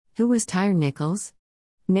Who was Tyre Nichols?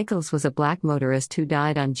 Nichols was a black motorist who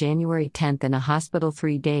died on January 10 in a hospital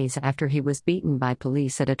 3 days after he was beaten by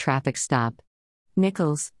police at a traffic stop.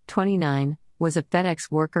 Nichols, 29, was a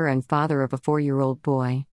FedEx worker and father of a 4-year-old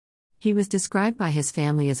boy. He was described by his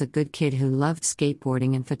family as a good kid who loved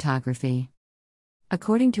skateboarding and photography.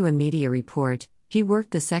 According to a media report, he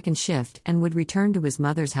worked the second shift and would return to his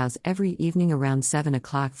mother's house every evening around 7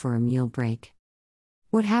 o'clock for a meal break.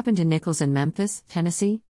 What happened to Nichols in Memphis,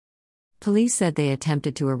 Tennessee? Police said they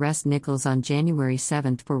attempted to arrest Nichols on January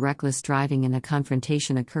 7 for reckless driving, and a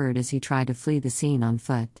confrontation occurred as he tried to flee the scene on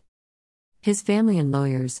foot. His family and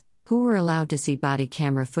lawyers, who were allowed to see body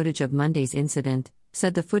camera footage of Monday's incident,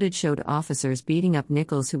 said the footage showed officers beating up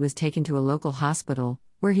Nichols, who was taken to a local hospital,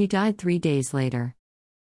 where he died 3 days later.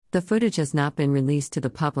 The footage has not been released to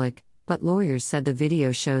the public, but lawyers said the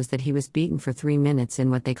video shows that he was beaten for 3 minutes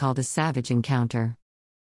in what they called a savage encounter.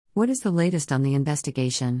 What is the latest on the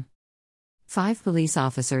investigation? 5 police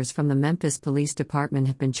officers from the Memphis Police Department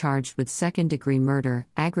have been charged with second-degree murder,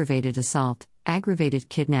 aggravated assault, aggravated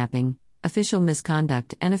kidnapping, official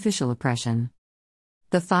misconduct, and official oppression.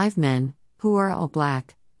 The 5 men, who are all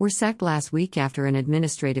black, were sacked last week after an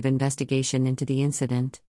administrative investigation into the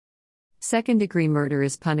incident. Second-degree murder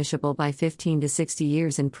is punishable by 15 to 60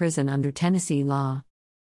 years in prison under Tennessee law.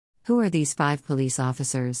 Who are these 5 police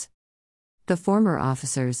officers? The former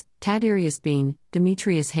officers, Tadarius Bean,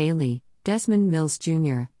 Demetrius Haley, Desmond Mills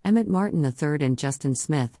Jr., Emmett Martin III, and Justin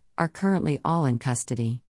Smith, are currently all in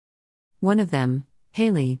custody. One of them,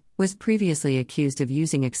 Haley, was previously accused of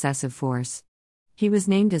using excessive force. He was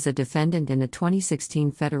named as a defendant in a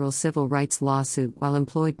 2016 federal civil rights lawsuit while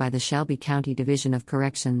employed by the Shelby County Division of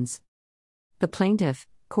Corrections. The plaintiff,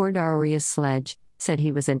 Cordarius Sledge, said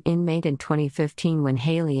he was an inmate in 2015 when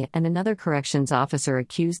Haley and another corrections officer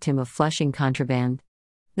accused him of flushing contraband.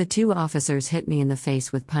 The 2 officers hit me in the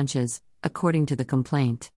face with punches, according to the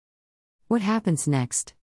complaint. What happens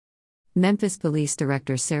next? Memphis Police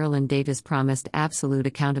Director Saralyn Davis promised absolute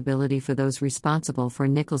accountability for those responsible for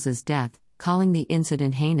Nichols's death, calling the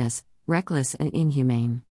incident heinous, reckless, and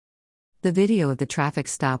inhumane. The video of the traffic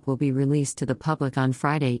stop will be released to the public on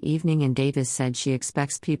Friday evening, and Davis said she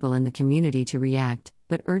expects people in the community to react,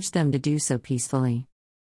 but urged them to do so peacefully.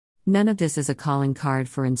 None of this is a calling card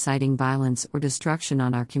for inciting violence or destruction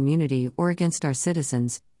on our community or against our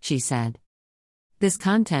citizens, she said. This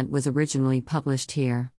content was originally published here.